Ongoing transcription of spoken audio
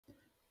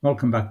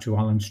Welcome back to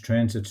Alan's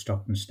Trains at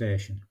Stockton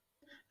Station.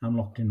 I'm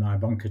locked in my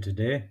bunker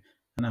today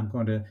and I'm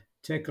going to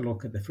take a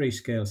look at the free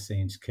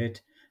Scalescenes kit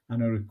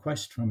and a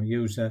request from a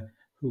user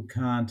who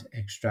can't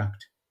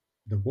extract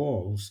the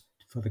walls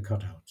for the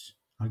cutouts.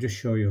 I'll just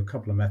show you a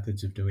couple of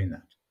methods of doing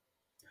that.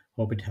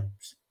 Hope it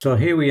helps. So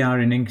here we are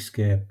in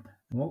Inkscape,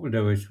 and what we'll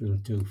do is we'll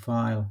do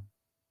File,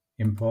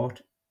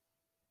 Import,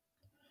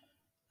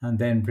 and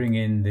then bring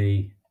in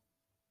the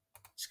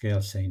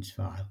Scalescenes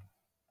file.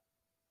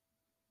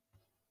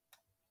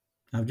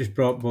 I've just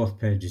brought both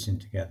pages in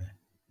together.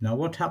 Now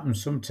what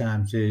happens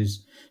sometimes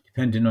is,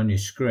 depending on your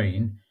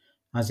screen,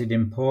 as it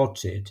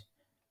imports it,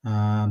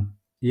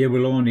 you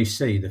will only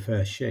see the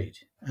first sheet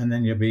and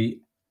then you'll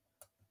be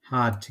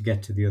hard to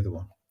get to the other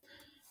one.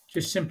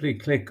 Just simply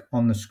click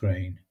on the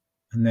screen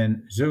and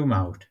then zoom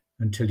out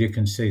until you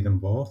can see them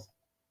both.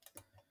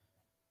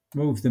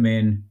 Move them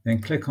in,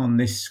 then click on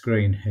this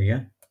screen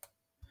here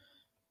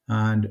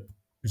and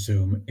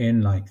zoom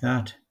in like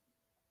that.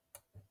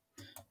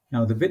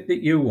 Now the bit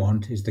that you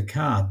want is the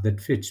card that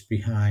fits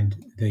behind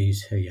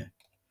these here.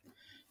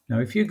 Now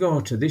if you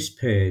go to this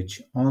page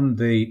on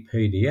the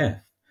PDF,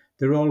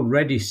 they're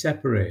already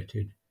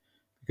separated,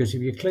 because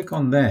if you click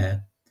on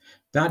there,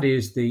 that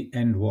is the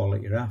end wall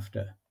that you're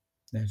after.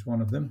 There's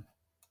one of them.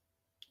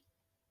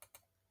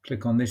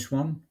 Click on this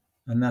one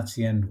and that's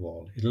the end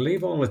wall. It'll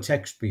leave all the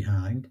text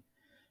behind.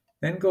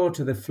 Then go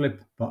to the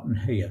flip button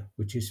here,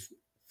 which is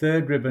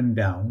third ribbon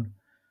down,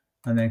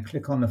 and then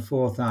click on the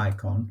fourth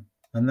icon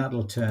and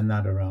that'll turn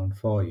that around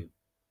for you.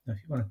 Now, if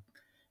you want to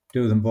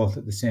do them both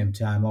at the same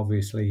time,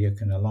 obviously you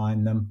can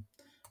align them.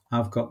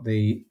 I've got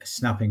the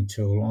snapping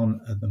tool on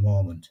at the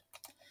moment.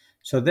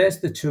 So there's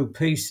the two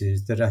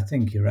pieces that I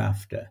think you're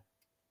after.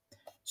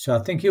 So I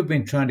think you've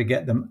been trying to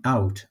get them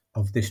out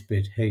of this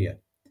bit here.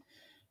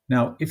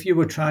 Now, if you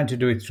were trying to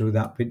do it through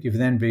that bit, you've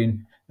then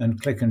been and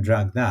click and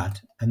drag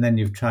that, and then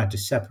you've tried to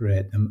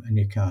separate them and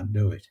you can't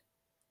do it.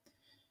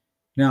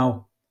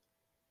 Now,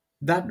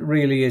 that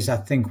really is, I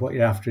think, what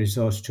you're after is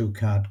those two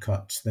card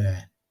cuts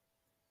there.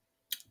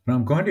 But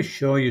I'm going to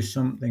show you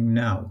something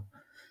now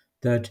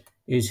that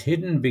is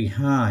hidden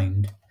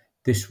behind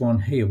this one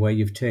here where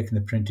you've taken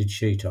the printed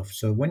sheet off.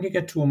 So when you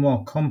get to a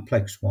more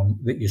complex one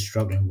that you're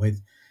struggling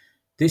with,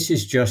 this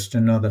is just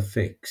another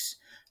fix.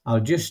 I'll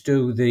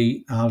do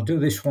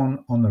this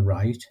one on the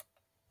right,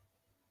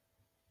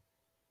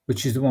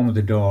 which is the one with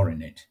the door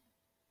in it.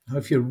 Now,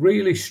 if you're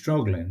really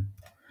struggling,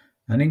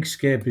 and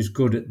Inkscape is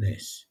good at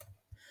this,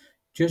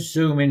 just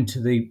zoom into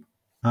the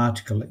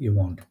article that you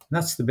want.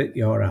 That's the bit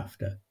you're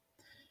after.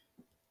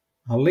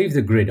 I'll leave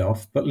the grid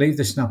off, but leave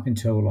the snapping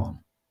tool on.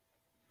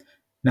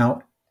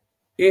 Now,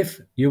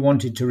 if you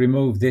wanted to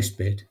remove this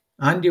bit,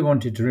 and you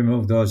wanted to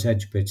remove those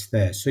edge bits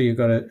there, so you've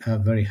got a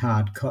very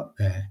hard cut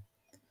there,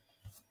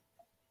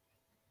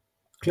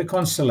 click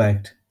on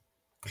Select,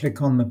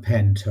 click on the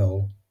Pen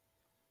tool,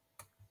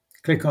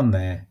 click on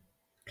there,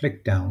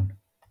 click down,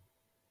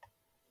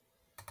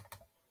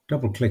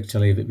 double click to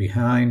leave it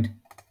behind,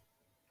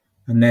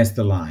 and there's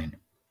the line.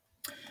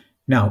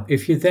 Now,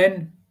 if you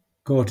then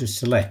go to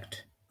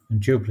Select and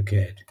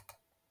Duplicate,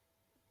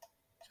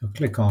 so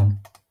click on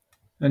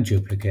and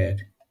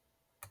duplicate,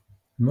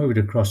 move it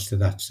across to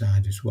that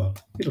side as well.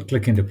 It'll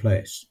click into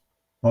place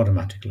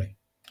automatically.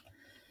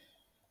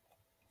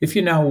 If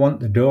you now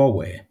want the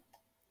doorway,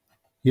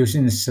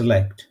 using the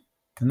Select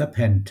and the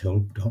Pen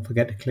tool, don't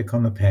forget to click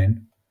on the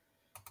pen,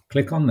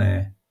 click on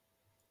there,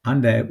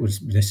 and there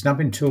the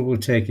snapping tool will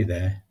take you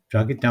there,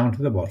 drag it down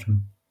to the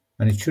bottom,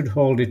 and it should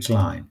hold its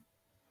line.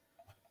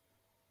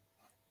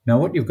 Now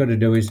what you've got to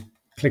do is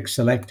click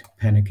Select,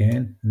 Pen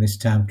again, and this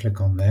time click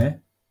on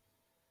there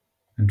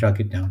and drag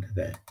it down to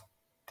there.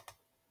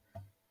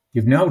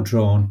 You've now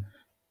drawn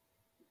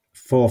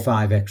 4 or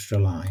 5 extra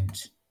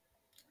lines.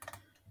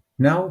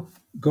 Now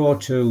go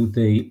to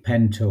the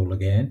Pen tool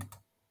again,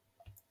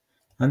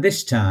 and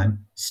this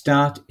time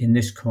start in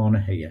this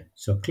corner here.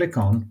 So click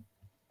on,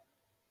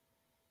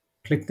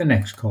 click the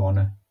next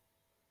corner,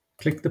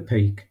 click the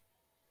peak,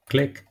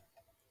 click,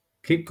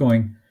 keep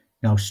going.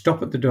 Now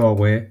stop at the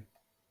doorway,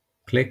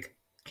 click,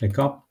 click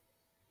up,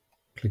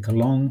 click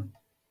along,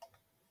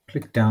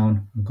 click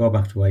down, and go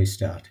back to where you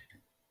started.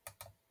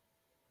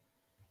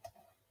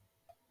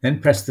 Then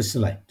press the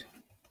Select.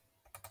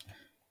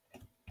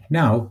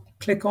 Now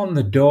click on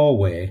the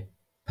doorway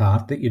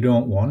part that you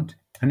don't want,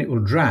 and it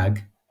will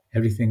drag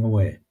everything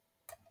away.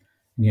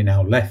 And you're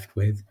now left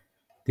with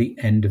the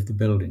end of the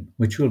building,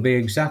 which will be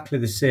exactly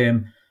the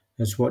same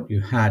as what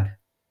you had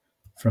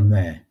from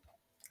there.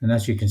 And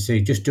as you can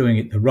see, just doing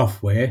it the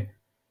rough way,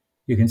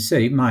 you can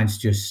see mine's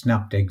just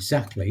snapped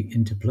exactly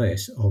into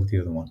place over the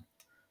other one.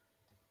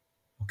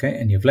 Okay,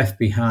 and you've left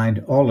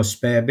behind all the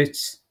spare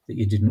bits that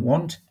you didn't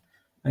want,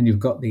 and you've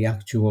got the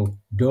actual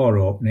door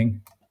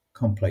opening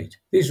complete.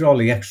 These are all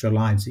the extra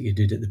lines that you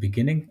did at the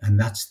beginning, and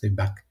that's the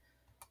back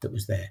that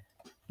was there.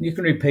 And you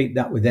can repeat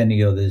that with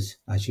any others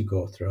as you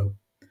go through.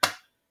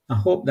 I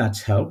hope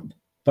that's helped,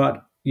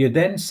 but you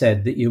then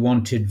said that you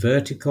wanted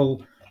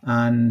vertical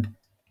and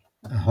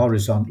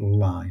horizontal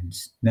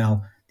lines.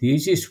 Now, The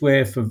easiest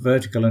way for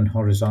vertical and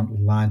horizontal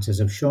lines,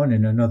 as I've shown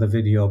in another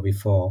video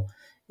before,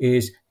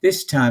 is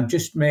this time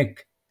just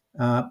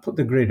put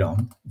the grid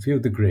on, view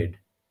the grid,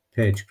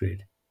 page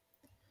grid,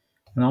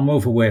 and I'll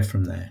move away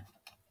from there.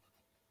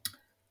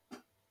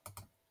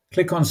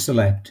 Click on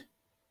select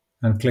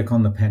and click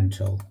on the pen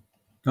tool.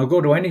 Now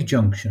go to any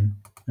junction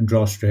and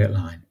draw a straight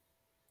line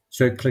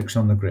so it clicks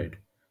on the grid.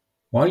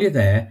 While you're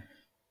there,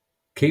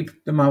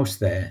 keep the mouse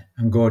there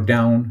and go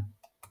down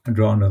and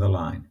draw another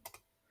line.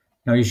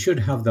 Now you should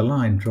have the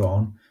line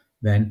drawn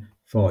then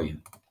for you.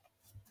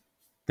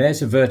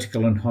 There's a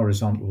vertical and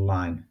horizontal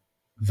line,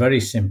 very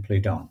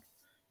simply done.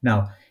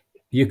 Now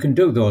you can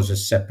do those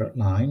as separate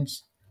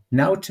lines.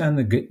 Now turn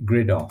the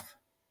grid off.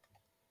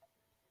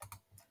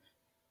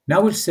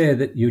 Now we'll say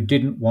that you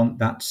didn't want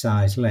that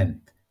size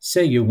length.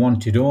 Say you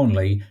wanted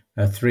only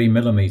a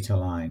 3mm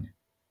line.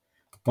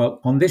 Well,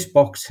 on this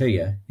box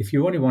here, if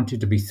you only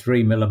wanted to be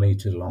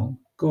 3mm long,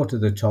 go to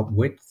the top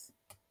width,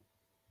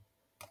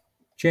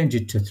 change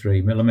it to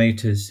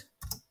 3mm,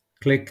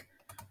 click,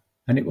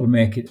 and it will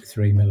make it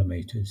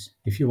 3mm.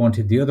 If you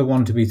wanted the other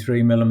one to be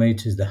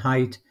 3mm, the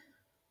height,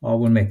 or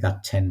we'll make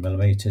that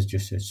 10mm,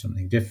 just as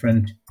something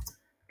different.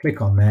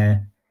 Click on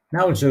there.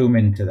 Now we'll zoom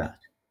into that,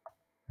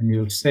 and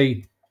you'll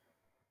see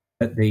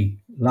that the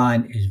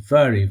line is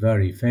very,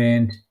 very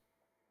faint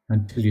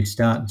until you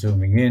start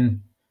zooming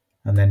in,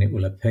 and then it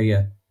will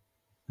appear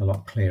a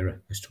lot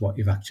clearer as to what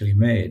you've actually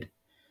made.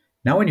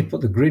 Now when you put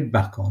the grid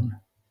back on,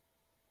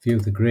 view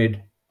the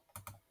grid,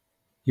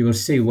 you will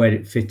see where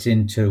it fits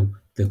into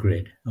the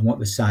grid and what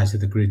the size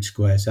of the grid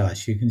squares are.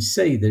 So you can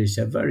see that it's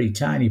a very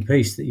tiny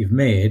piece that you've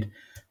made,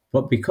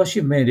 but because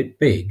you've made it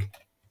big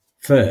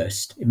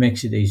first, it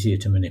makes it easier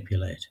to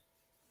manipulate.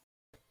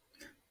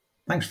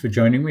 Thanks for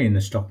joining me in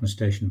the Stockton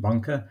Station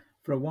bunker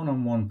for a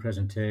one-on-one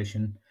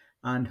presentation,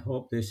 and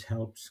hope this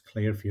helps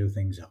clear a few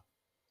things up.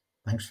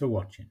 Thanks for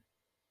watching.